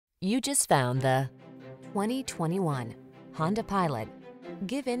You just found the 2021 Honda Pilot.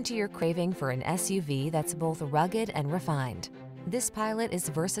 Give in to your craving for an SUV that's both rugged and refined. This Pilot is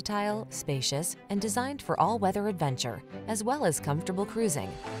versatile, spacious, and designed for all-weather adventure, as well as comfortable cruising.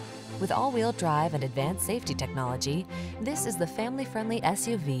 With all-wheel drive and advanced safety technology, this is the family-friendly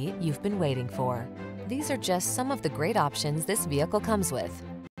SUV you've been waiting for. These are just some of the great options this vehicle comes with: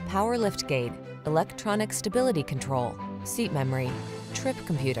 power liftgate, electronic stability control, seat memory, trip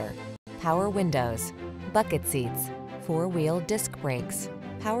computer, power windows, bucket seats, four-wheel disc brakes,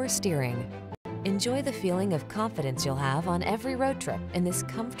 power steering. Enjoy the feeling of confidence you'll have on every road trip in this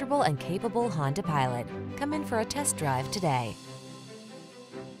comfortable and capable Honda Pilot. Come in for a test drive today.